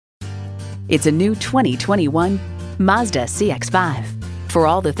It's a new 2021 Mazda CX-5. For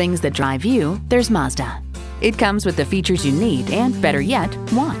all the things that drive you, there's Mazda. It comes with the features you need and, better yet,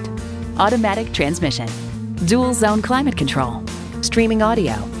 want. Automatic transmission, dual zone climate control, streaming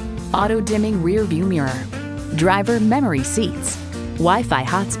audio, auto dimming rear view mirror, driver memory seats, Wi-Fi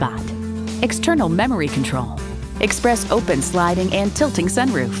hotspot, external memory control, express open sliding and tilting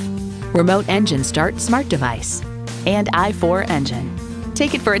sunroof, remote engine start smart device, and i4 engine.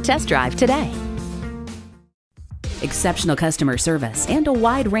 Take it for a test drive today. Exceptional customer service and a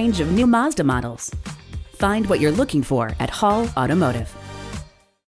wide range of new Mazda models. Find what you're looking for at Hall Automotive.